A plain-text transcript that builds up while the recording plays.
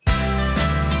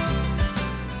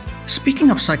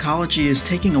Speaking of Psychology is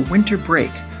taking a winter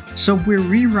break, so we're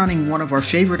rerunning one of our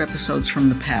favorite episodes from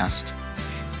the past.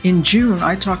 In June,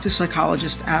 I talked to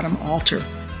psychologist Adam Alter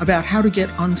about how to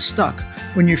get unstuck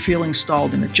when you're feeling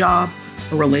stalled in a job,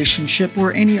 a relationship,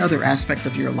 or any other aspect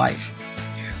of your life.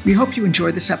 We hope you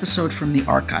enjoy this episode from the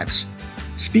archives.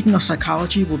 Speaking of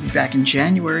Psychology, we'll be back in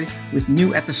January with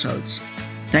new episodes.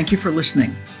 Thank you for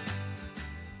listening.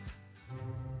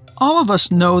 All of us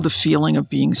know the feeling of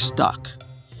being stuck.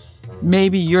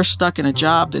 Maybe you're stuck in a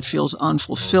job that feels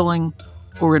unfulfilling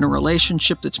or in a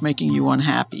relationship that's making you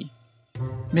unhappy.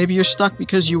 Maybe you're stuck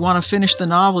because you want to finish the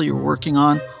novel you're working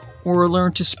on or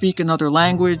learn to speak another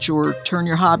language or turn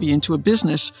your hobby into a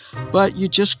business, but you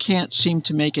just can't seem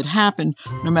to make it happen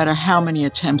no matter how many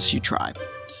attempts you try.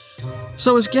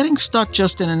 So is getting stuck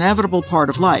just an inevitable part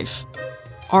of life?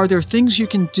 Are there things you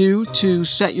can do to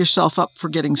set yourself up for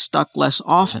getting stuck less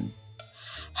often?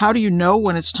 How do you know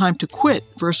when it's time to quit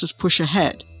versus push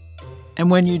ahead? And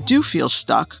when you do feel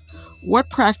stuck, what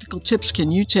practical tips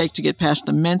can you take to get past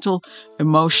the mental,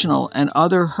 emotional, and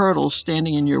other hurdles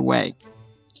standing in your way?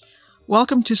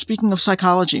 Welcome to Speaking of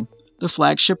Psychology, the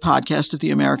flagship podcast of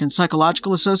the American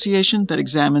Psychological Association that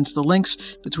examines the links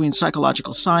between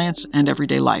psychological science and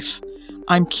everyday life.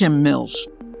 I'm Kim Mills.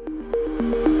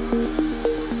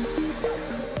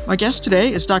 My guest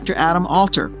today is Dr. Adam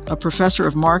Alter, a professor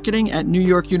of marketing at New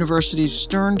York University's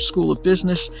Stern School of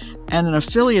Business and an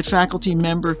affiliate faculty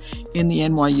member in the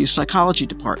NYU Psychology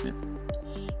Department.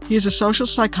 He is a social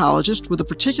psychologist with a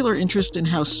particular interest in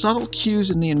how subtle cues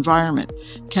in the environment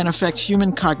can affect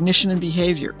human cognition and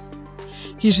behavior.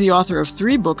 He's the author of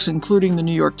 3 books, including the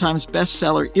New York Times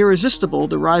bestseller Irresistible: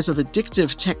 The Rise of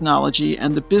Addictive Technology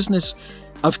and the Business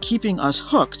of Keeping Us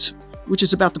Hooked, which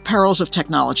is about the perils of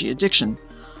technology addiction.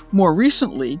 More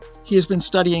recently, he has been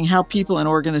studying how people and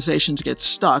organizations get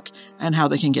stuck and how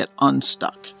they can get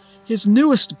unstuck. His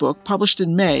newest book, published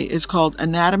in May, is called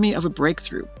Anatomy of a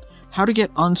Breakthrough: How to Get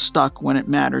Unstuck When It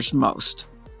Matters Most.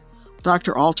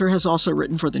 Dr. Alter has also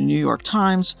written for the New York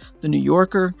Times, the New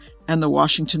Yorker, and the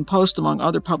Washington Post, among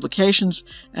other publications,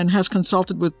 and has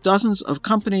consulted with dozens of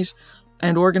companies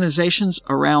and organizations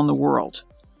around the world.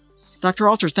 Dr.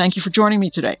 Alter, thank you for joining me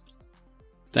today.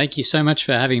 Thank you so much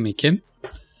for having me, Kim.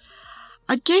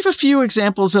 I gave a few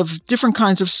examples of different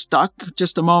kinds of stuck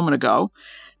just a moment ago,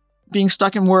 being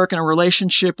stuck in work, in a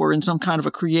relationship, or in some kind of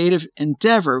a creative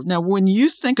endeavor. Now, when you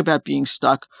think about being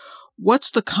stuck,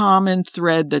 what's the common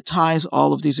thread that ties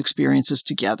all of these experiences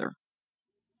together?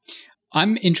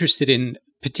 I'm interested in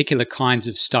particular kinds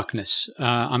of stuckness.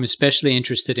 I'm especially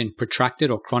interested in protracted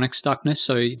or chronic stuckness.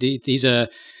 So these are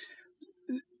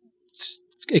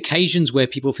occasions where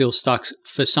people feel stuck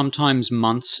for sometimes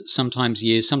months, sometimes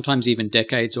years, sometimes even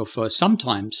decades, or for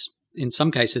sometimes, in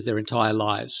some cases, their entire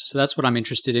lives. So that's what I'm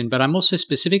interested in. But I'm also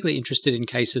specifically interested in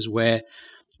cases where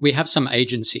we have some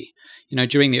agency. You know,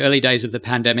 during the early days of the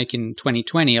pandemic in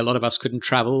 2020, a lot of us couldn't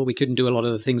travel. We couldn't do a lot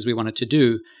of the things we wanted to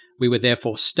do. We were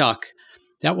therefore stuck.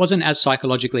 That wasn't as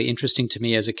psychologically interesting to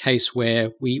me as a case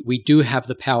where we do have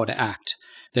the power to act.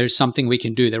 There's something we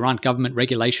can do. There aren't government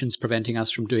regulations preventing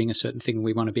us from doing a certain thing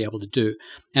we want to be able to do.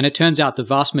 And it turns out the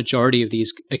vast majority of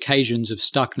these occasions of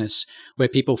stuckness where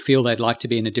people feel they'd like to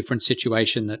be in a different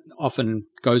situation that often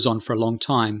goes on for a long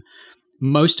time,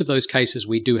 most of those cases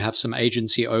we do have some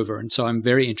agency over. And so I'm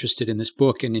very interested in this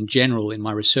book and in general in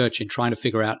my research in trying to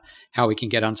figure out how we can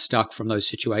get unstuck from those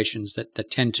situations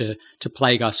that tend to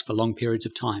plague us for long periods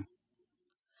of time.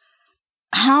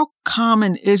 How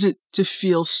common is it to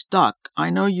feel stuck? I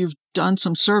know you've done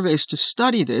some surveys to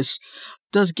study this.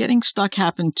 Does getting stuck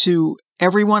happen to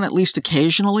everyone, at least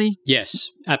occasionally? Yes,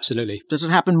 absolutely. Does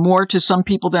it happen more to some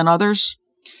people than others?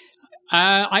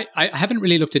 I haven't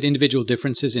really looked at individual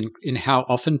differences in how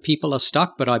often people are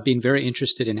stuck, but I've been very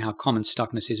interested in how common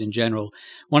stuckness is in general.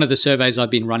 One of the surveys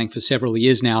I've been running for several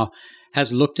years now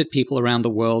has looked at people around the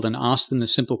world and asked them the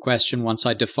simple question, once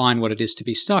I define what it is to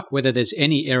be stuck, whether there's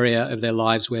any area of their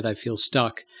lives where they feel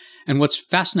stuck. And what's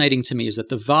fascinating to me is that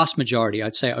the vast majority,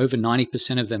 I'd say over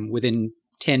 90% of them, within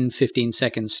 10, 15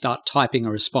 seconds, start typing a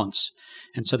response.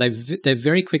 And so they're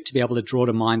very quick to be able to draw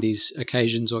to mind these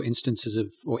occasions or instances of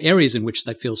or areas in which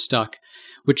they feel stuck,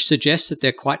 which suggests that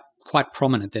they're quite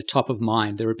prominent. They're top of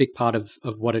mind. They're a big part of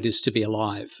what it is to be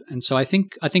alive. And so I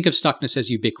think of stuckness as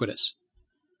ubiquitous.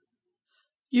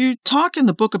 You talk in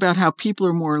the book about how people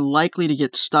are more likely to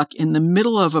get stuck in the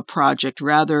middle of a project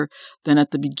rather than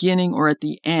at the beginning or at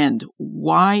the end.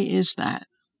 Why is that?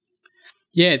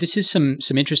 Yeah, this is some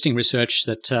interesting research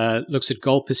that looks at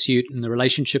goal pursuit and the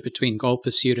relationship between goal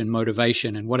pursuit and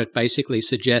motivation. And what it basically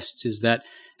suggests is that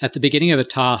at the beginning of a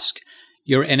task,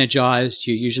 you're energized,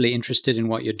 you're usually interested in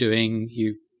what you're doing,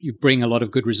 you you bring a lot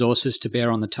of good resources to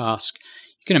bear on the task.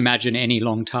 You can imagine any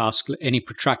long task, any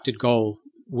protracted goal,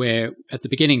 where at the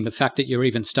beginning, the fact that you're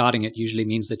even starting it usually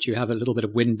means that you have a little bit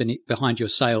of wind behind your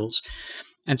sails.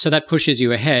 And so that pushes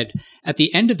you ahead. At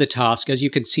the end of the task, as you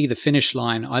can see the finish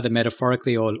line, either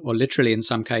metaphorically or literally in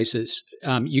some cases,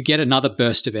 you get another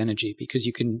burst of energy because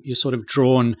you're sort of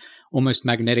drawn almost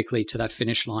magnetically to that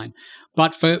finish line.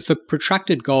 But for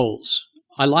protracted goals,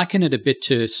 I liken it a bit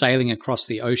to sailing across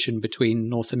the ocean between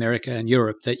North America and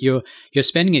Europe, that you're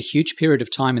spending a huge period of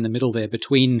time in the middle there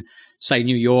between, say,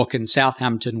 New York and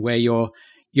Southampton, where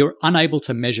you're unable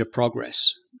to measure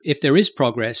progress. If there is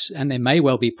progress, and there may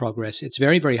well be progress, it's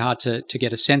very, very hard to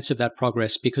get a sense of that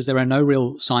progress because there are no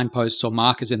real signposts or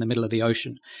markers in the middle of the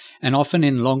ocean. And often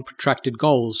in long, protracted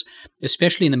goals,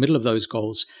 especially in the middle of those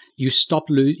goals,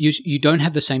 you don't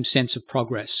have the same sense of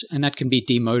progress, and that can be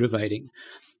demotivating.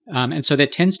 And so there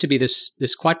tends to be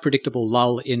this quite predictable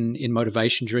lull in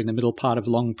motivation during the middle part of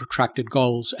long, protracted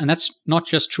goals. And that's not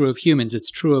just true of humans,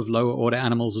 it's true of lower order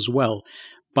animals as well.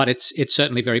 But it's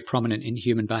certainly very prominent in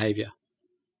human behavior.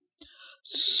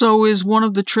 So is one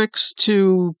of the tricks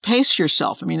to pace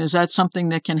yourself? I mean, is that something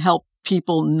that can help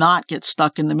people not get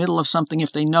stuck in the middle of something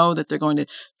if they know that they're going to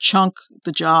chunk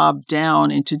the job down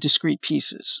into discrete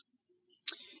pieces?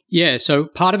 Yeah, so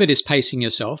part of it is pacing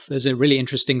yourself. There's a really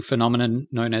interesting phenomenon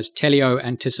known as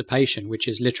teleoanticipation, which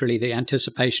is literally the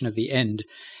anticipation of the end.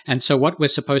 And so what we're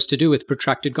supposed to do with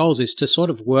protracted goals is to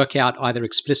sort of work out either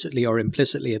explicitly or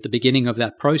implicitly at the beginning of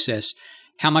that process,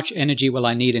 how much energy will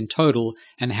I need in total,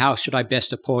 and how should I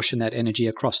best apportion that energy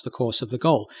across the course of the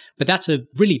goal? But that's a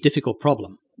really difficult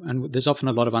problem, and there's often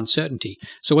a lot of uncertainty.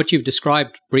 So what you've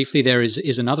described briefly there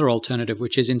is another alternative,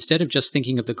 which is instead of just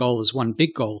thinking of the goal as one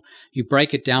big goal, you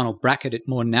break it down or bracket it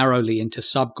more narrowly into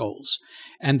sub-goals.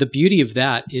 And the beauty of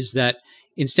that is that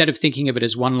instead of thinking of it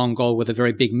as one long goal with a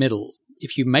very big middle,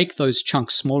 if you make those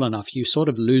chunks small enough, you sort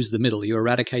of lose the middle, you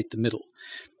eradicate the middle.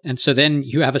 And so then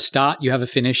you have a start, you have a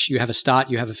finish, you have a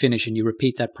start, you have a finish, and you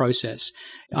repeat that process.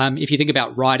 If you think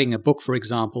about writing a book, for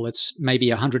example, it's maybe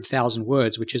 100,000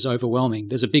 words, which is overwhelming.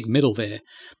 There's a big middle there.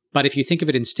 But if you think of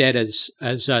it instead as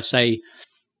say,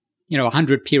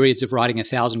 100 periods of writing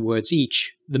 1,000 words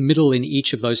each, the middle in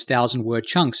each of those 1,000-word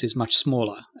chunks is much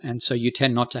smaller. And so you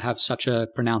tend not to have such a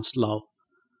pronounced lull.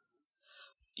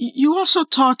 You also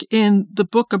talk in the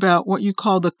book about what you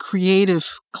call the creative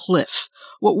cliff.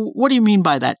 What do you mean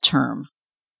by that term?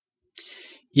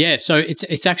 Yeah, so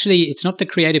it's not the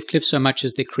creative cliff so much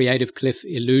as the creative cliff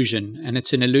illusion. And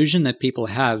it's an illusion that people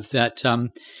have that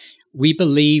we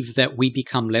believe that we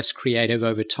become less creative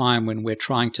over time when we're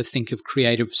trying to think of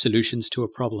creative solutions to a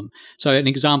problem. So an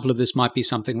example of this might be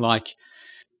something like,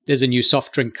 there's a new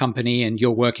soft drink company and you're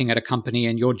working at a company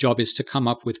and your job is to come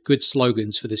up with good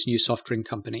slogans for this new soft drink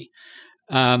company.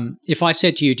 If I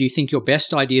said to you, do you think your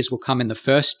best ideas will come in the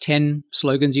first 10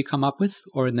 slogans you come up with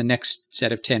or in the next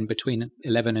set of 10 between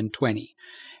 11 and 20?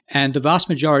 And the vast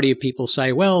majority of people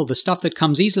say, well, the stuff that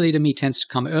comes easily to me tends to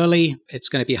come early. It's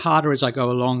going to be harder as I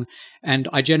go along. And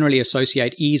I generally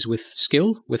associate ease with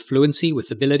skill, with fluency,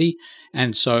 with ability.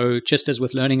 And so just as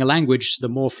with learning a language, the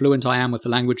more fluent I am with the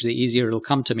language, the easier it'll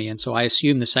come to me. And so I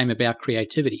assume the same about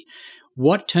creativity.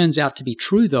 What turns out to be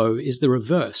true, though, is the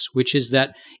reverse, which is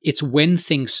that it's when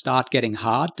things start getting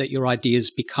hard that your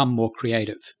ideas become more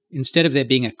creative. Instead of there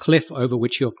being a cliff over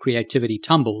which your creativity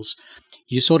tumbles,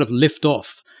 you sort of lift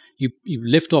off. You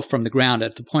lift off from the ground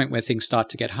at the point where things start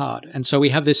to get hard. And so we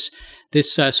have this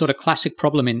sort of classic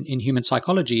problem in human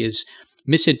psychology is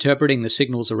misinterpreting the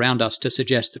signals around us to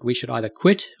suggest that we should either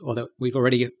quit or that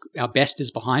our best is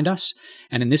behind us.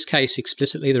 And in this case,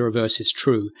 explicitly the reverse is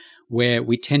true, where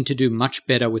we tend to do much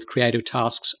better with creative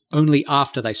tasks only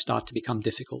after they start to become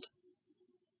difficult.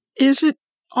 Is it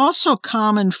also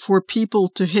common for people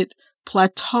to hit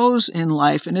plateaus in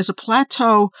life? And is a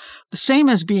plateau the same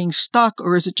as being stuck,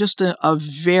 or is it just a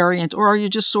variant, or are you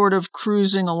just sort of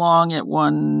cruising along at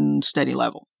one steady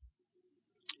level?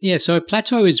 Yeah, so a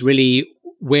plateau is really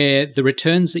where the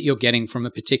returns that you're getting from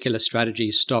a particular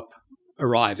strategy stop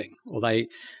arriving, or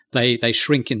they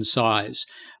shrink in size.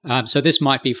 So this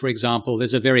might be, for example,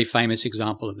 there's a very famous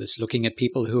example of this, looking at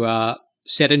people who are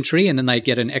sedentary and then they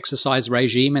get an exercise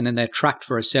regime and then they're tracked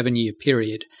for a 7-year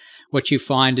period. What you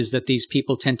find is that these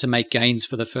people tend to make gains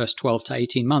for the first 12 to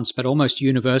 18 months, but almost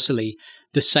universally,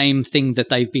 the same thing that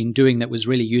they've been doing that was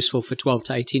really useful for 12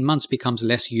 to 18 months becomes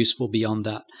less useful beyond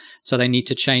that. So they need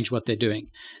to change what they're doing.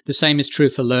 The same is true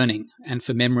for learning and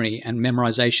for memory and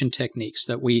memorization techniques,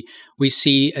 that we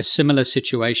see a similar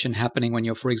situation happening when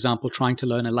you're, for example, trying to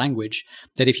learn a language,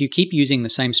 that if you keep using the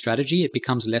same strategy, it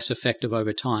becomes less effective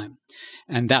over time.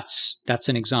 And that's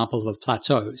an example of a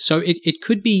plateau. So it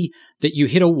could be that you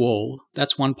hit a wall.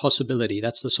 That's one possibility.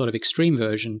 That's the sort of extreme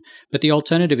version. But the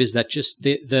alternative is that just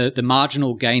the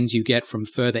marginal gains you get from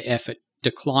further effort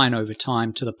decline over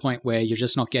time to the point where you're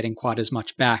just not getting quite as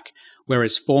much back,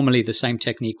 whereas formerly the same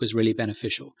technique was really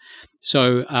beneficial.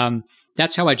 So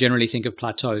that's how I generally think of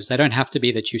plateaus. They don't have to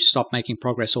be that you stop making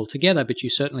progress altogether, but you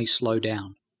certainly slow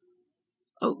down.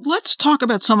 Let's talk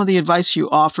about some of the advice you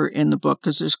offer in the book,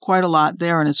 because there's quite a lot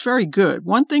there, and it's very good.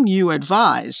 One thing you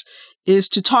advise is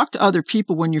to talk to other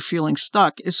people when you're feeling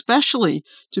stuck, especially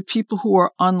to people who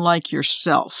are unlike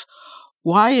yourself.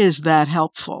 Why is that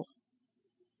helpful?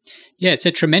 Yeah, it's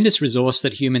a tremendous resource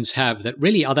that humans have that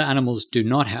really other animals do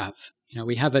not have.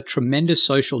 We have a tremendous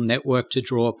social network to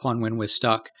draw upon when we're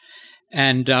stuck.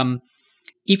 And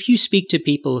if you speak to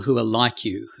people who are like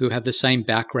you, who have the same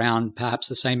background, perhaps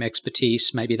the same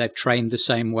expertise, maybe they've trained the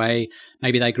same way,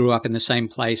 maybe they grew up in the same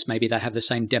place, maybe they have the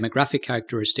same demographic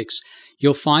characteristics,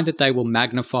 you'll find that they will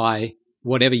magnify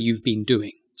whatever you've been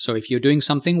doing. So if you're doing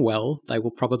something well, they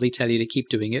will probably tell you to keep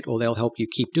doing it, or they'll help you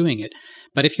keep doing it.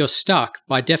 But if you're stuck,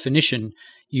 by definition,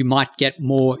 you might get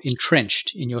more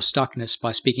entrenched in your stuckness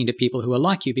by speaking to people who are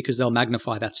like you, because they'll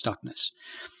magnify that stuckness.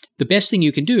 The best thing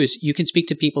you can do is you can speak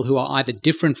to people who are either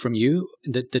different from you.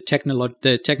 The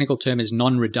technical term is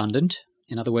non-redundant.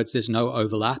 In other words, there's no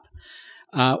overlap.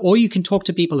 Or you can talk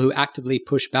to people who actively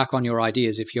push back on your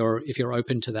ideas if you're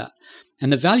open to that.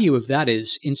 And the value of that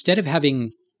is, instead of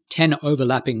having 10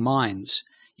 overlapping minds,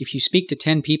 if you speak to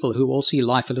 10 people who all see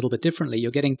life a little bit differently, you're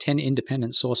getting 10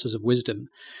 independent sources of wisdom.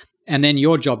 And then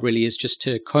your job really is just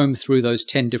to comb through those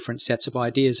 10 different sets of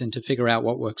ideas and to figure out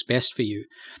what works best for you.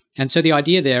 And so the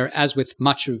idea there, as with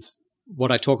much of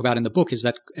what I talk about in the book, is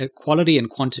that quality and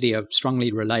quantity are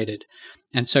strongly related.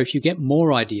 And so if you get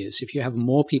more ideas, if you have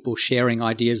more people sharing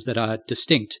ideas that are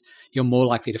distinct, you're more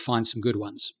likely to find some good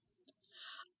ones.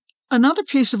 Another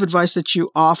piece of advice that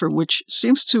you offer, which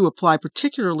seems to apply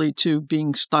particularly to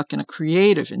being stuck in a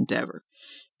creative endeavor,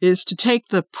 is to take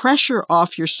the pressure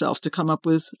off yourself to come up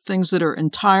with things that are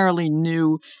entirely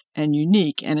new and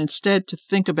unique, and instead to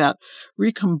think about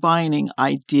recombining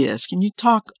ideas. Can you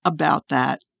talk about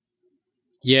that?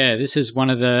 Yeah, this is one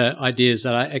of the ideas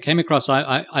that I came across.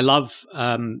 I love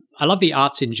the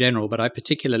arts in general, but I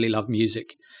particularly love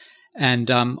music. And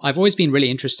I've always been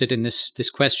really interested in this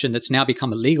question that's now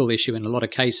become a legal issue in a lot of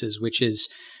cases, which is,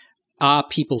 are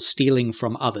people stealing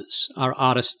from others? Are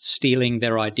artists stealing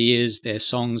their ideas, their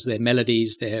songs, their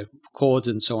melodies, their chords,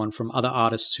 and so on from other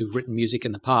artists who've written music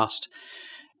in the past?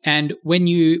 And when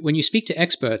you speak to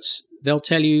experts, they'll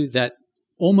tell you that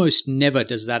almost never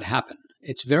does that happen.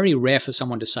 It's very rare for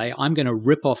someone to say, I'm going to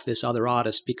rip off this other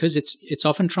artist, because it's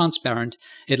often transparent.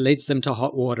 It leads them to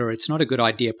hot water. It's not a good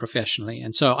idea professionally.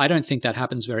 And so I don't think that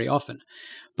happens very often.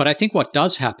 But I think what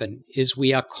does happen is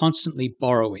we are constantly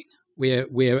borrowing.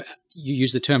 You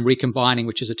use the term recombining,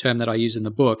 which is a term that I use in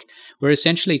the book. We're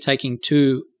essentially taking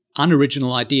two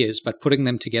unoriginal ideas, but putting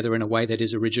them together in a way that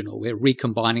is original. We're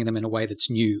recombining them in a way that's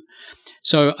new.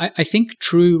 So I think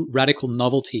true radical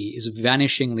novelty is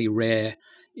vanishingly rare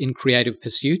in creative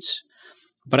pursuits.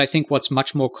 But I think what's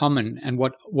much more common, and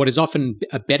what is often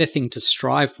a better thing to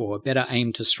strive for, a better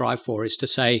aim to strive for, is to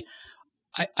say,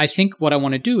 I think what I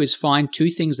want to do is find two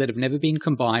things that have never been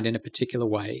combined in a particular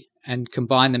way and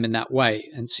combine them in that way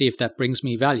and see if that brings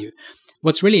me value.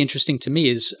 What's really interesting to me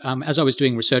is, as I was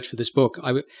doing research for this book,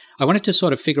 I wanted to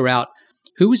sort of figure out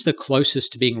who was the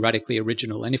closest to being radically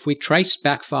original. And if we trace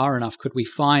back far enough, could we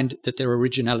find that their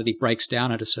originality breaks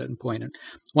down at a certain point? And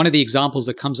one of the examples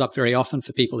that comes up very often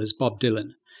for people is Bob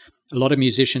Dylan. A lot of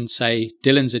musicians say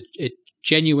Dylan's a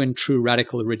genuine, true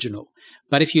radical original.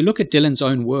 But if you look at Dylan's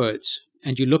own words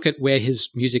and you look at where his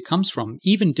music comes from,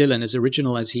 even Dylan, as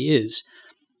original as he is,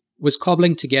 was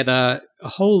cobbling together a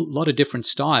whole lot of different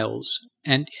styles.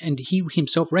 And he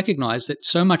himself recognized that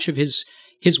so much of his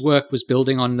work was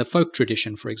building on the folk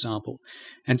tradition, for example.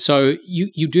 And so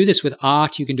you do this with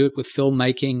art, you can do it with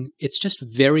filmmaking. It's just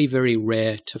very, very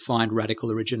rare to find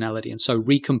radical originality. And so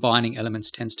recombining elements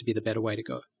tends to be the better way to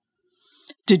go.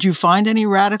 Did you find any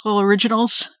radical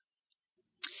originals?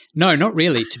 No, not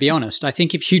really, to be honest. I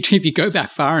think if you go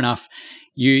back far enough,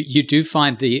 you do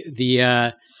find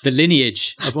the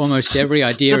lineage of almost every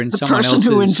idea in someone else's the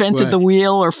person who invented work. the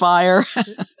wheel or fire.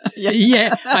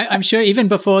 Yeah, I'm sure even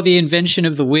before the invention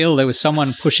of the wheel, there was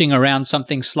someone pushing around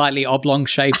something slightly oblong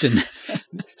shaped, and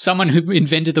someone who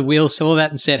invented the wheel saw that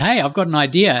and said, "Hey, I've got an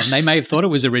idea." And they may have thought it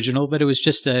was original, but it was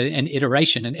just an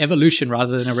iteration, an evolution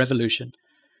rather than a revolution.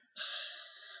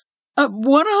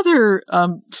 One other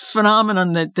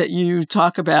phenomenon that you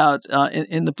talk about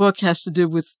in the book has to do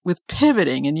with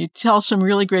pivoting, and you tell some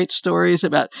really great stories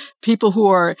about people who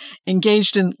are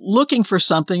engaged in looking for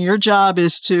something. Your job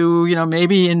is to,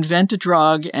 maybe invent a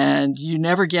drug, and you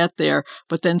never get there,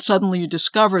 but then suddenly you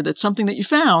discover that something that you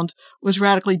found was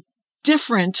radically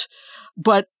different,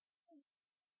 but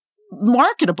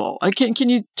marketable. Can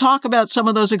you talk about some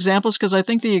of those examples? Because I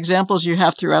think the examples you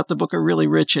have throughout the book are really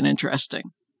rich and interesting.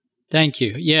 Thank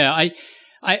you. Yeah,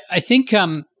 I think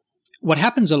what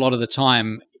happens a lot of the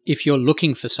time, if you're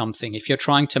looking for something, if you're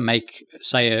trying to make,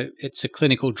 say, it's a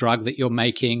clinical drug that you're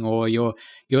making, or you're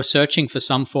searching for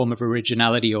some form of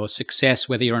originality or success,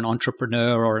 whether you're an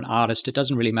entrepreneur or an artist, it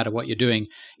doesn't really matter what you're doing,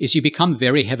 is you become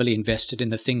very heavily invested in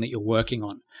the thing that you're working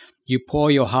on. You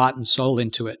pour your heart and soul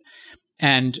into it.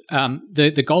 And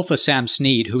the golfer Sam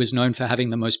Snead, who is known for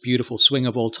having the most beautiful swing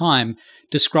of all time,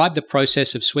 described the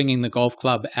process of swinging the golf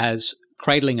club as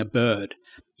cradling a bird.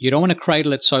 You don't want to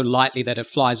cradle it so lightly that it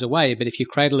flies away, but if you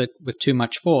cradle it with too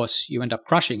much force, you end up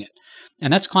crushing it.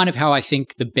 And that's kind of how I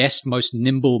think the best, most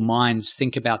nimble minds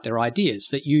think about their ideas,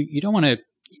 that you don't want to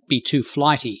be too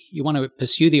flighty. You want to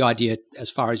pursue the idea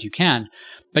as far as you can,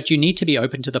 but you need to be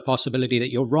open to the possibility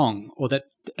that you're wrong, or that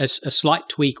a slight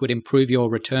tweak would improve your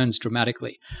returns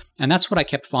dramatically. And that's what I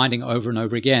kept finding over and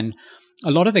over again.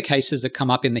 A lot of the cases that come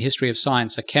up in the history of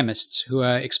science are chemists who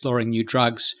are exploring new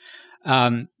drugs.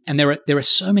 And there are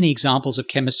so many examples of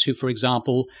chemists who, for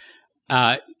example,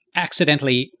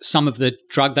 accidentally, some of the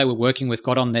drug they were working with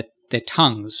got on their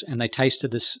tongues, and they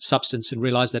tasted this substance and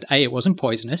realized that A, it wasn't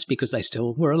poisonous because they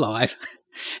still were alive,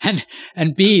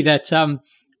 and B, that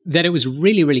it was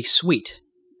really, really sweet,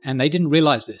 and they didn't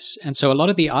realize this. And so a lot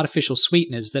of the artificial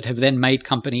sweeteners that have then made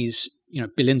companies,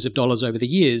 billions of dollars over the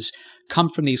years, come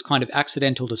from these kind of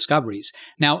accidental discoveries.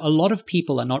 Now, a lot of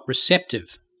people are not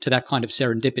receptive to that kind of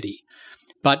serendipity.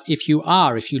 But if you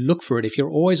look for it, if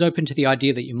you're always open to the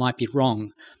idea that you might be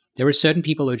wrong, there are certain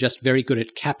people who are just very good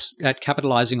at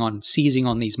capitalizing on, seizing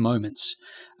on these moments.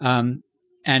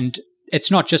 And it's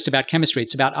not just about chemistry,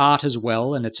 it's about art as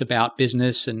well, and it's about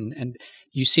business. And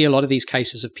you see a lot of these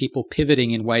cases of people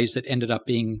pivoting in ways that ended up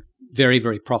being very,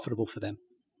 very profitable for them.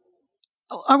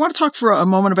 I want to talk for a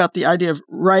moment about the idea of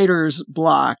writer's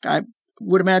block. I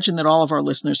would imagine that all of our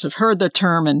listeners have heard the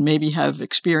term and maybe have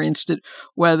experienced it,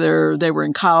 whether they were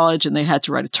in college and they had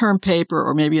to write a term paper,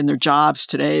 or maybe in their jobs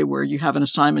today where you have an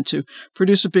assignment to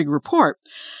produce a big report.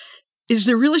 Is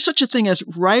there really such a thing as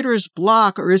writer's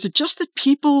block, or is it just that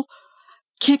people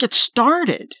can't get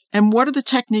started? And what are the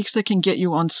techniques that can get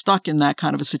you unstuck in that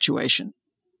kind of a situation?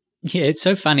 Yeah, it's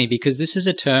so funny because this is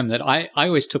a term that I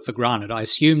always took for granted. I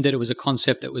assumed that it was a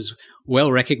concept that was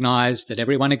well recognized, that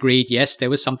everyone agreed, yes,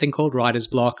 there was something called writer's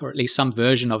block, or at least some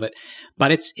version of it. But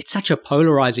it's such a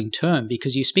polarizing term,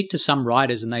 because you speak to some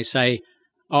writers and they say,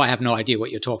 oh, I have no idea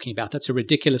what you're talking about. That's a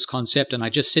ridiculous concept, and I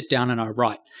just sit down and I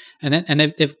write. And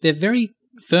they're very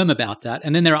firm about that.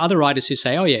 And then there are other writers who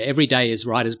say, oh yeah, every day is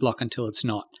writer's block until it's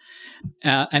not.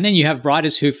 And then you have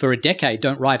writers who for a decade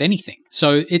don't write anything.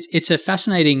 So it's a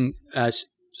fascinating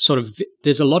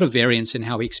there's a lot of variance in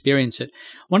how we experience it.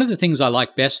 One of the things I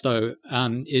like best, though,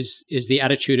 is the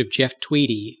attitude of Jeff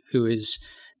Tweedy, who is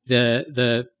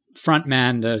the front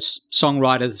man, the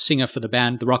songwriter, the singer for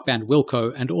the rock band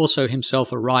Wilco, and also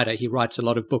himself a writer. He writes a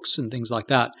lot of books and things like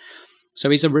that.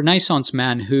 So he's a Renaissance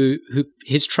man who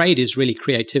his trade is really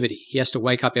creativity. He has to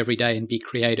wake up every day and be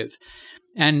creative.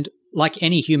 And like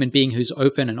any human being who's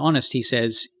open and honest, he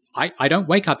says, I don't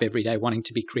wake up every day wanting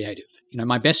to be creative.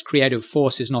 My best creative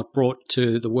force is not brought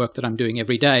to the work that I'm doing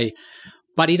every day.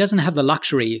 But he doesn't have the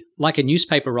luxury, like a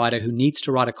newspaper writer who needs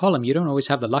to write a column, you don't always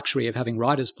have the luxury of having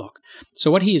writer's block.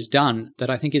 So what he has done that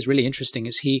I think is really interesting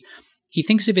is he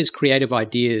thinks of his creative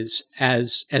ideas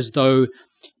as though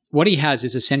what he has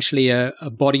is essentially a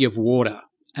body of water.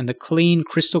 And the clean,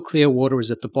 crystal clear water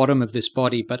is at the bottom of this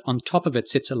body, but on top of it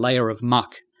sits a layer of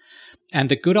muck. And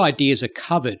the good ideas are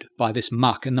covered by this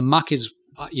muck. And the muck is,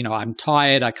 I'm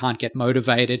tired, I can't get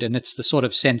motivated. And it's the sort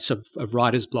of sense of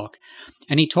writer's block.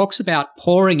 And he talks about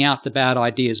pouring out the bad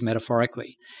ideas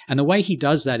metaphorically. And the way he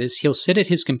does that is he'll sit at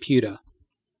his computer,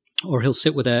 or he'll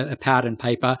sit with a pad and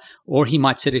paper, or he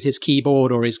might sit at his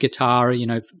keyboard or his guitar,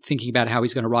 thinking about how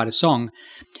he's going to write a song.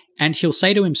 And he'll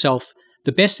say to himself,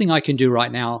 the best thing I can do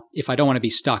right now, if I don't want to be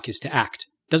stuck, is to act.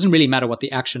 It doesn't really matter what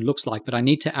the action looks like, but I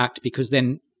need to act, because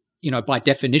then by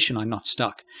definition, I'm not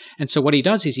stuck. And so what he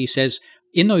does is he says,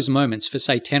 in those moments, for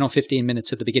say 10 or 15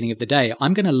 minutes at the beginning of the day,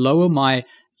 I'm going to lower my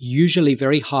usually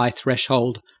very high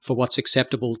threshold for what's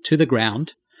acceptable to the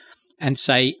ground and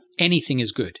say anything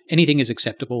is good. Anything is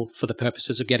acceptable for the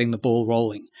purposes of getting the ball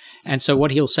rolling. And so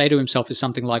what he'll say to himself is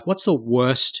something like, what's the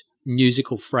worst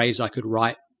musical phrase I could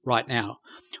write right now?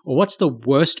 Or what's the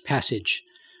worst passage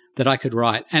that I could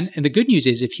write? And the good news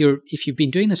is if you've been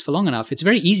doing this for long enough, it's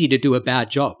very easy to do a bad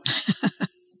job.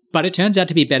 But it turns out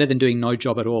to be better than doing no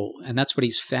job at all. And that's what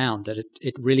he's found, that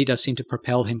it really does seem to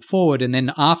propel him forward. And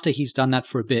then after he's done that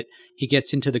for a bit, he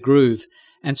gets into the groove.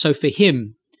 And so for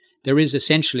him, there is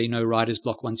essentially no writer's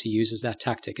block once he uses that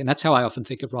tactic. And that's how I often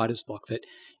think of writer's block, that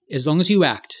as long as you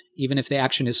act, even if the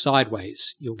action is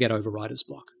sideways, you'll get over writer's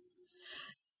block.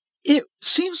 It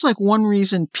seems like one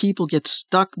reason people get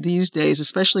stuck these days,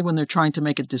 especially when they're trying to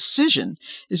make a decision,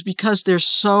 is because there's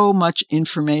so much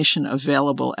information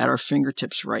available at our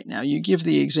fingertips right now. You give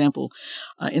the example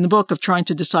in the book of trying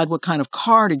to decide what kind of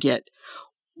car to get.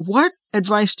 What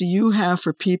advice do you have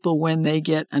for people when they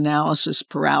get analysis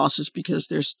paralysis because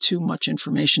there's too much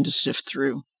information to sift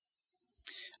through?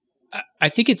 I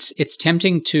think it's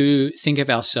tempting to think of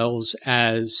ourselves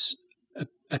as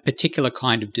a particular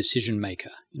kind of decision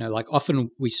maker. Like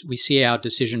often we see our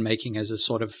decision making as a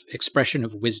sort of expression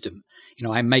of wisdom.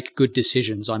 I make good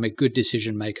decisions. I'm a good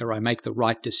decision maker. I make the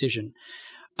right decision.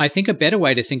 I think a better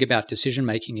way to think about decision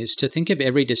making is to think of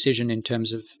every decision in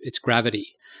terms of its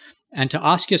gravity and to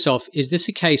ask yourself, is this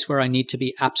a case where I need to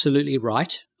be absolutely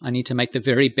right? I need to make the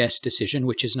very best decision,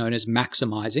 which is known as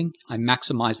maximizing. I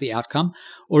maximize the outcome.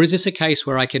 Or is this a case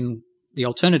where the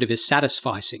alternative is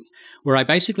satisficing, where I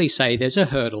basically say there's a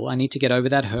hurdle, I need to get over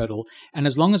that hurdle, and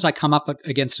as long as I come up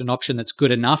against an option that's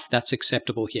good enough, that's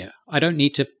acceptable here. I don't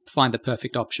need to find the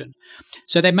perfect option.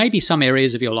 So there may be some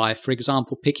areas of your life, for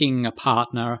example, picking a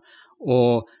partner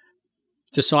or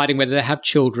deciding whether to have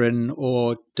children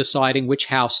or deciding which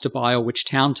house to buy or which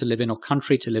town to live in or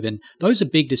country to live in. Those are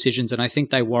big decisions, and I think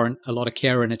they warrant a lot of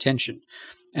care and attention.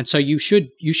 And so you should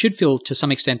feel to some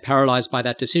extent paralyzed by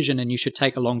that decision, and you should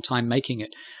take a long time making it.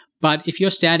 But if you're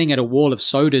standing at a wall of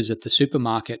sodas at the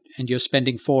supermarket and you're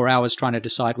spending 4 hours trying to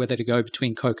decide whether to go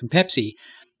between Coke and Pepsi,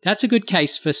 that's a good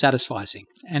case for satisficing.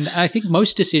 And I think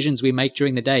most decisions we make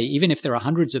during the day, even if there are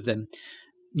hundreds of them,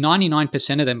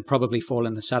 99% of them probably fall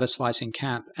in the satisficing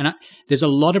camp. And there's a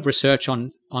lot of research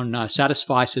on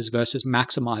satisficers versus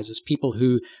maximizers, people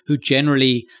who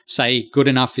generally say good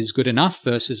enough is good enough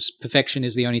versus perfection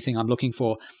is the only thing I'm looking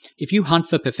for. If you hunt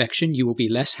for perfection, you will be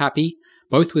less happy,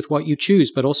 both with what you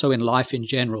choose, but also in life in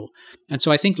general. And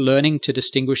so I think learning to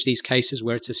distinguish these cases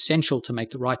where it's essential to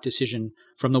make the right decision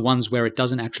from the ones where it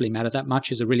doesn't actually matter that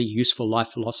much is a really useful life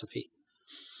philosophy.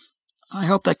 I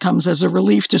hope that comes as a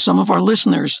relief to some of our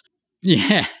listeners.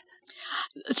 Yeah.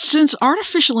 Since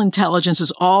artificial intelligence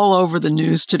is all over the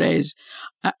news today,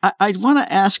 I'd want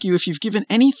to ask you if you've given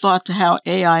any thought to how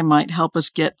AI might help us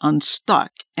get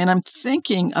unstuck. And I'm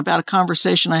thinking about a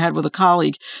conversation I had with a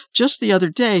colleague just the other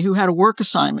day who had a work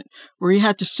assignment where he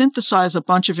had to synthesize a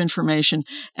bunch of information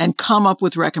and come up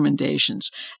with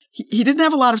recommendations. He didn't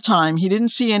have a lot of time. He didn't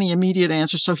see any immediate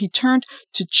answers. So he turned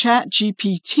to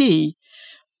ChatGPT,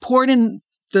 poured in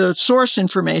the source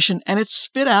information, and it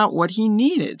spit out what he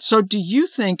needed. So do you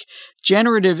think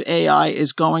generative AI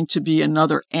is going to be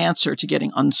another answer to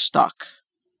getting unstuck?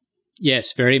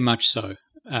 Yes, very much so.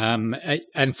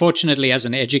 Unfortunately, as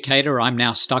an educator, I'm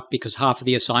now stuck because half of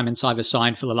the assignments I've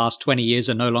assigned for the last 20 years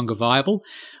are no longer viable.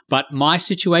 But my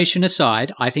situation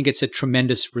aside, I think it's a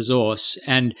tremendous resource.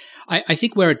 And I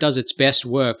think where it does its best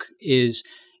work is,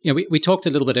 we talked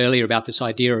a little bit earlier about this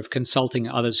idea of consulting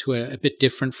others who are a bit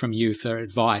different from you for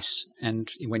advice and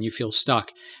when you feel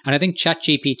stuck. And I think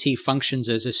ChatGPT functions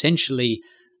as essentially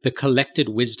the collected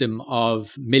wisdom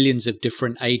of millions of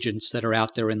different agents that are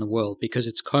out there in the world because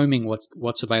it's combing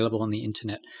what's available on the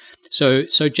internet. So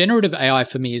generative AI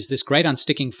for me is this great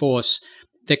unsticking force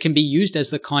that can be used as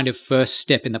the kind of first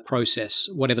step in the process,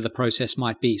 whatever the process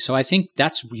might be. So I think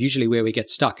that's usually where we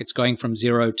get stuck. It's going from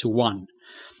 0 to 1.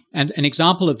 And an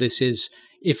example of this is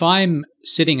if I'm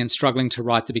sitting and struggling to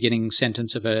write the beginning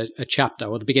sentence of a chapter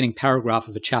or the beginning paragraph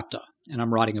of a chapter, and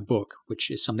I'm writing a book, which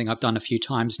is something I've done a few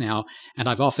times now, and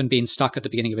I've often been stuck at the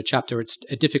beginning of a chapter. It's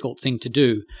a difficult thing to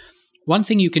do. One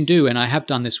thing you can do, and I have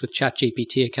done this with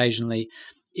ChatGPT occasionally,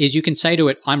 is you can say to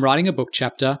it, I'm writing a book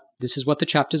chapter. This is what the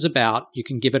chapter's about. You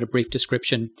can give it a brief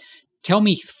description. Tell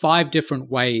me 5 different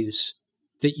ways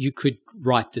that you could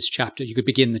write this chapter. You could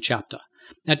begin the chapter.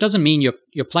 Now, it doesn't mean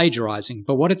you're plagiarizing,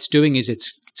 but what it's doing is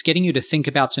it's getting you to think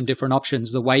about some different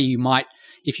options, the way you might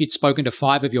if you'd spoken to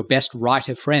 5 of your best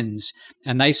writer friends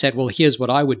and they said, well, here's what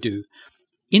I would do,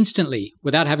 instantly,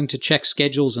 without having to check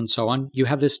schedules and so on, you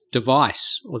have this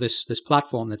device or this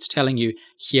platform that's telling you,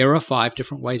 here are 5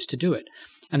 different ways to do it.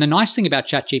 And the nice thing about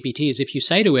ChatGPT is if you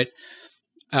say to it,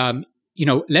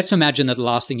 let's imagine that the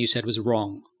last thing you said was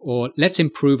wrong, or let's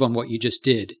improve on what you just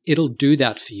did. It'll do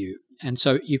that for you. And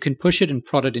so you can push it and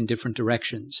prod it in different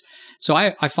directions. So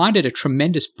I find it a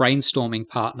tremendous brainstorming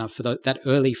partner for that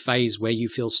early phase where you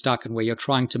feel stuck and where you're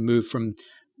trying to move from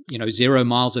 0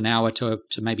 miles an hour to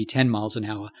maybe 10 miles an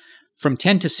hour. From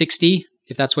 10 to 60,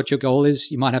 if that's what your goal is,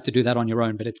 you might have to do that on your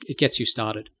own, but it gets you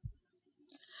started.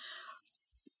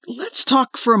 Let's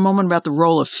talk for a moment about the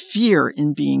role of fear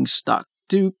in being stuck.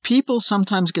 Do people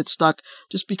sometimes get stuck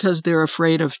just because they're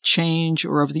afraid of change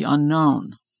or of the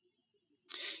unknown?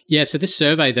 Yeah, so this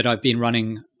survey that I've been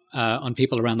running on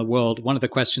people around the world, one of the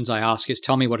questions I ask is,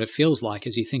 tell me what it feels like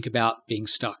as you think about being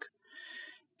stuck.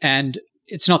 And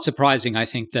it's not surprising, I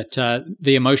think, that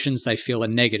the emotions they feel are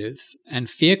negative. And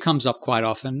fear comes up quite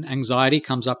often. Anxiety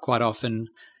comes up quite often.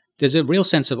 There's a real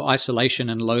sense of isolation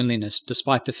and loneliness,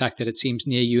 despite the fact that it seems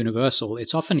near universal.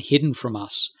 It's often hidden from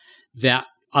us that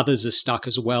others are stuck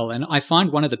as well. And I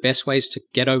find one of the best ways to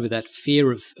get over that fear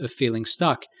of feeling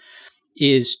stuck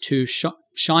is to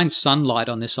shine sunlight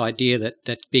on this idea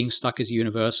that being stuck is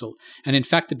universal. And in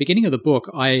fact, the beginning of the book,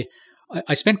 I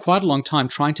spent quite a long time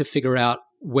trying to figure out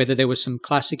whether there were some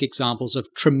classic examples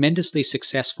of tremendously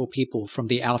successful people from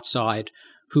the outside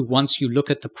who, once you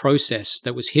look at the process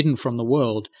that was hidden from the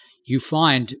world, you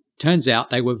find, turns out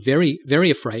they were very, very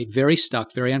afraid, very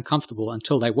stuck, very uncomfortable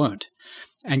until they weren't.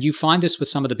 And you find this with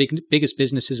some of the biggest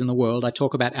businesses in the world. I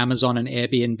talk about Amazon and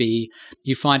Airbnb.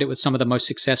 You find it with some of the most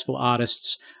successful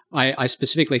artists. I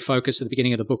specifically focus at the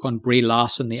beginning of the book on Brie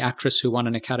Larson, the actress who won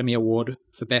an Academy Award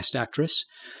for Best Actress.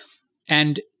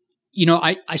 And,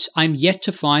 I'm yet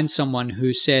to find someone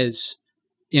who says,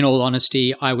 in all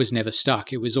honesty, I was never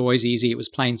stuck. It was always easy. It was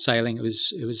plain sailing. It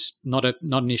was not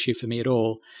an issue for me at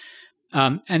all.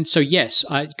 And so, yes,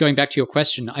 going back to your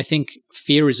question, I think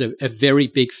fear is a very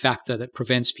big factor that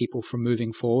prevents people from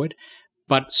moving forward.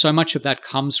 But so much of that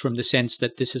comes from the sense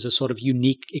that this is a sort of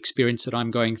unique experience that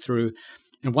I'm going through.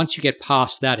 And once you get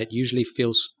past that, it usually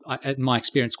feels, in my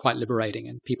experience, quite liberating,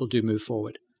 and people do move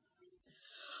forward.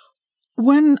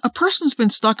 When a person's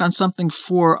been stuck on something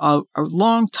for a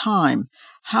long time,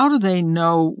 how do they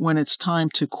know when it's time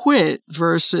to quit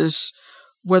versus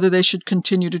whether they should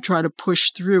continue to try to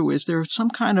push through? Is there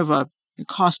some kind of a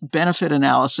cost-benefit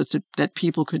analysis that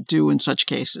people could do in such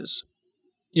cases?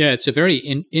 Yeah, it's a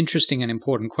very interesting and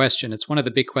important question. It's one of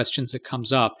the big questions that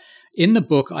comes up. In the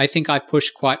book, I think I push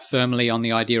quite firmly on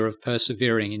the idea of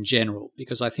persevering in general,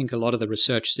 because I think a lot of the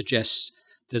research suggests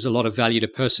there's a lot of value to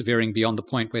persevering beyond the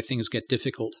point where things get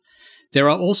difficult. There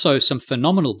are also some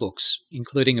phenomenal books,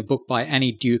 including a book by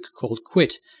Annie Duke called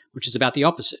Quit, which is about the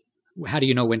opposite. How do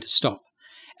you know when to stop?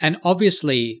 And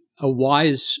obviously, a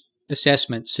wise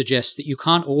assessment suggests that you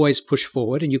can't always push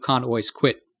forward and you can't always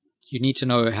quit. You need to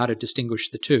know how to distinguish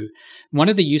the two. One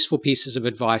of the useful pieces of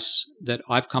advice that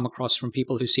I've come across from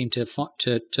people who seem to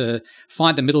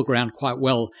find the middle ground quite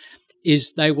well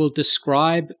is they will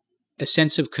describe a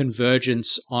sense of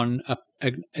convergence on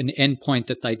an endpoint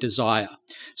that they desire.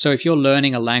 So if you're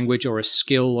learning a language or a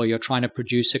skill, or you're trying to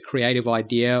produce a creative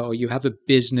idea, or you have a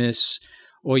business,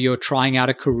 or you're trying out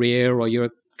a career, or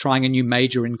you're trying a new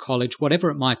major in college,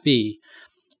 whatever it might be,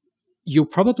 you'll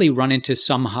probably run into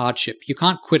some hardship. You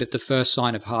can't quit at the first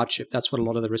sign of hardship. That's what a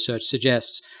lot of the research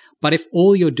suggests. But if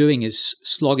all you're doing is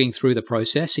slogging through the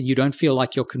process and you don't feel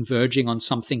like you're converging on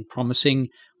something promising,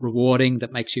 rewarding,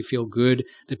 that makes you feel good,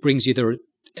 that brings you the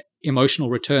emotional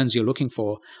returns you're looking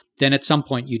for, then at some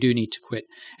point you do need to quit.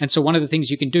 And so one of the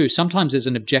things you can do, sometimes there's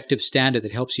an objective standard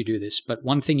that helps you do this, but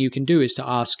one thing you can do is to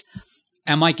ask,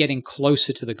 am I getting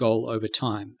closer to the goal over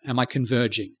time? Am I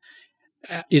converging?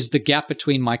 Is the gap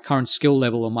between my current skill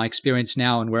level or my experience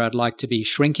now and where I'd like to be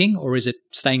shrinking, or is it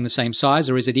staying the same size,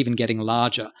 or is it even getting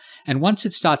larger? And once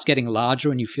it starts getting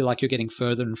larger and you feel like you're getting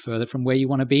further and further from where you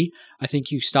want to be, I think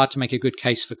you start to make a good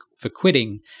case for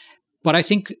quitting. But I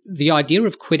think the idea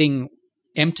of quitting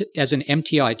as an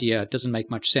empty idea doesn't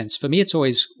make much sense. For me, it's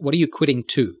always, what are you quitting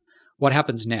to? What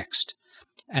happens next?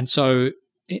 And so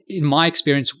in my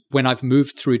experience, when I've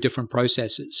moved through different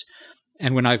processes,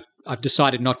 and when I've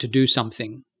decided not to do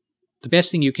something, the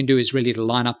best thing you can do is really to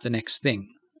line up the next thing,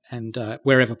 and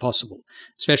wherever possible,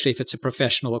 especially if it's a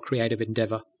professional or creative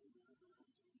endeavor.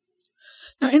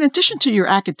 Now, in addition to your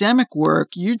academic work,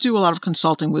 you do a lot of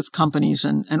consulting with companies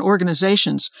and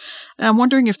organizations. And I'm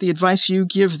wondering if the advice you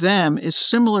give them is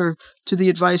similar to the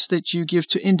advice that you give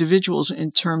to individuals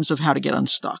in terms of how to get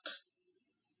unstuck.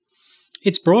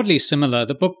 It's broadly similar.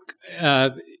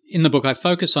 In the book, I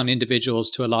focus on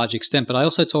individuals to a large extent, but I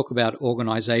also talk about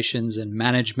organizations and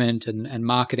management and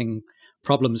marketing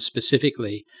problems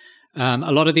specifically.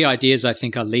 A lot of the ideas, I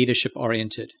think, are leadership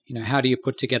oriented. How do you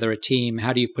put together a team?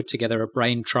 How do you put together a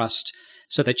brain trust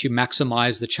so that you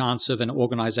maximize the chance of an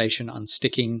organization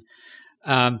unsticking?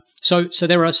 So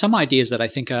there are some ideas that I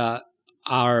think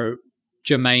are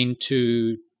germane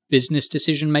to business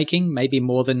decision making, maybe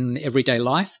more than everyday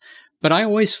life. But I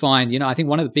always find, I think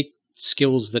one of the big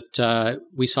skills that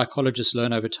we psychologists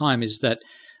learn over time is that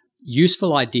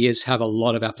useful ideas have a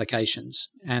lot of applications.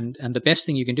 And the best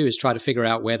thing you can do is try to figure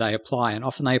out where they apply. And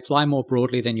often they apply more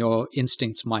broadly than your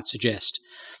instincts might suggest.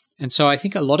 And so I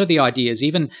think a lot of the ideas,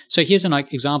 so here's an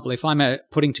example. If I'm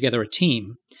putting together a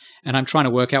team and I'm trying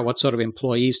to work out what sort of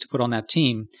employees to put on that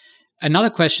team, another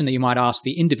question that you might ask,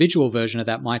 the individual version of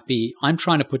that might be, I'm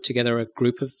trying to put together a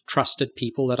group of trusted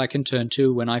people that I can turn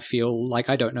to when I feel like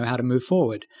I don't know how to move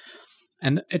forward.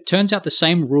 And it turns out the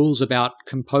same rules about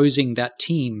composing that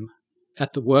team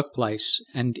at the workplace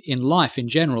and in life in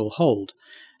general hold.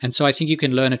 And so I think you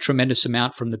can learn a tremendous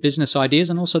amount from the business ideas,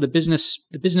 and also the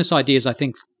business ideas, I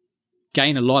think,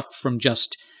 gain a lot from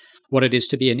just what it is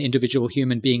to be an individual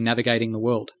human being navigating the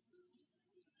world.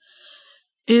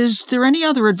 Is there any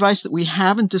other advice that we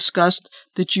haven't discussed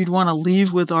that you'd want to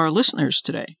leave with our listeners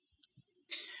today?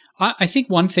 I think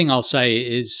one thing I'll say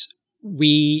is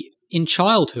in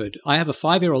childhood, I have a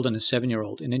 5-year-old and a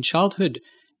 7-year-old, and in childhood,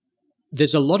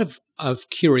 there's a lot of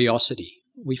curiosity.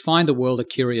 We find the world a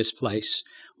curious place.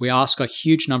 We ask a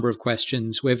huge number of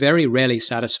questions. We're very rarely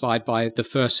satisfied by the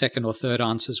first, second, or third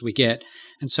answers we get.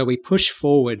 And so we push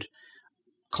forward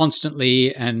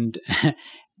constantly and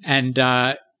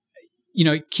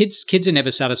kids are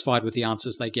never satisfied with the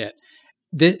answers they get.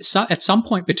 At some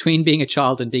point between being a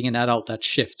child and being an adult, that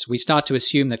shifts. We start to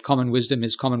assume that common wisdom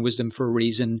is common wisdom for a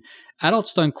reason.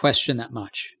 Adults don't question that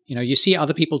much. You see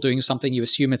other people doing something, you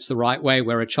assume it's the right way,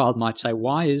 where a child might say,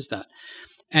 why is that?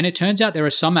 And it turns out there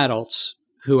are some adults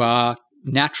who are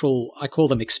natural, I call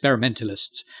them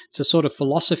experimentalists. It's a sort of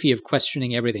philosophy of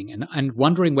questioning everything and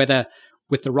wondering whether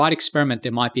with the right experiment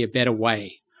there might be a better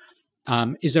way.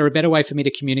 Is there a better way for me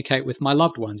to communicate with my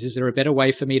loved ones? Is there a better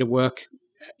way for me to work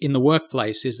in the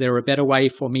workplace? Is there a better way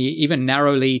for me, even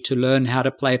narrowly, to learn how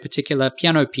to play a particular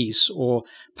piano piece or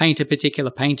paint a particular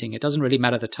painting? It doesn't really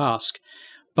matter the task.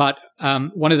 But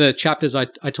one of the chapters I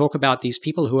talk about these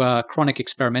people who are chronic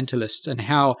experimentalists and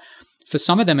how for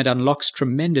some of them it unlocks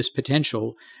tremendous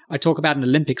potential. I talk about an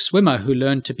Olympic swimmer who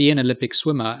learned to be an Olympic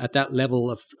swimmer at that level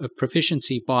of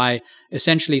proficiency by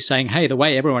essentially saying, hey, the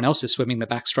way everyone else is swimming the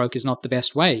backstroke is not the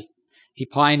best way. He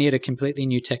pioneered a completely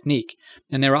new technique.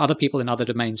 And there are other people in other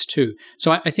domains too.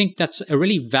 So I think that's a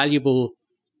really valuable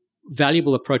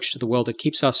approach to the world that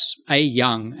keeps us, A,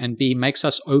 young, and B, makes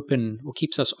us open or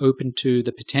keeps us open to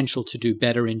the potential to do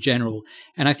better in general.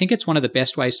 And I think it's one of the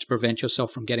best ways to prevent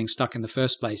yourself from getting stuck in the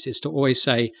first place is to always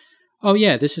say, oh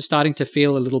yeah, this is starting to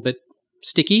feel a little bit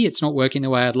sticky. It's not working the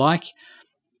way I'd like.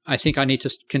 I think I need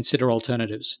to consider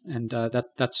alternatives. And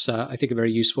that's I think, a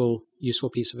very useful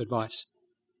piece of advice.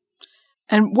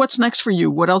 And what's next for you?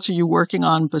 What else are you working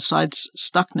on besides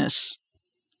stuckness?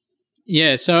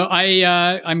 Yeah, so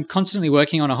I'm constantly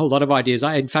working on a whole lot of ideas.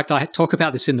 In fact, I talk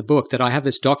about this in the book, that I have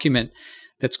this document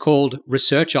that's called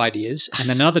Research Ideas and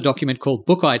another document called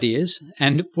Book Ideas.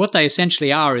 And what they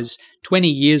essentially are is 20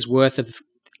 years worth of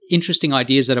interesting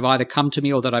ideas that have either come to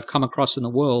me or that I've come across in the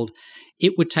world.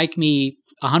 It would take me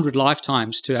 100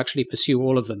 lifetimes to actually pursue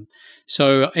all of them.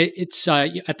 So it's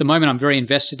at the moment I'm very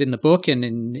invested in the book and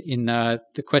in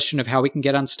the question of how we can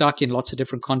get unstuck in lots of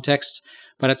different contexts.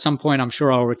 But at some point, I'm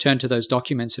sure I'll return to those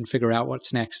documents and figure out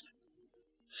what's next.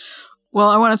 Well,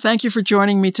 I want to thank you for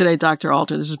joining me today, Dr.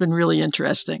 Alter. This has been really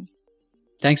interesting.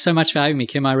 Thanks so much for having me,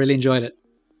 Kim. I really enjoyed it.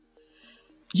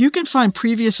 You can find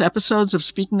previous episodes of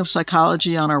Speaking of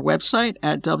Psychology on our website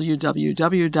at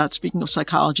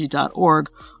www.speakingofpsychology.org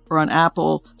or on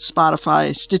Apple,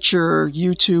 Spotify, Stitcher,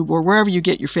 YouTube, or wherever you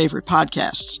get your favorite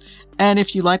podcasts. And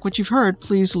if you like what you've heard,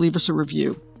 please leave us a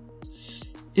review.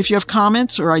 If you have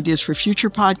comments or ideas for future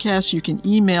podcasts, you can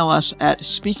email us at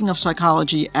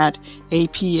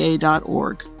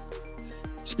speakingofpsychology@apa.org.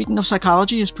 Speaking of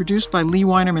Psychology is produced by Lee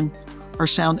Weinerman. Our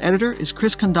sound editor is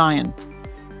Chris Kondayan.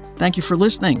 Thank you for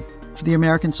listening. For the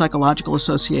American Psychological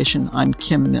Association, I'm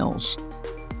Kim Mills.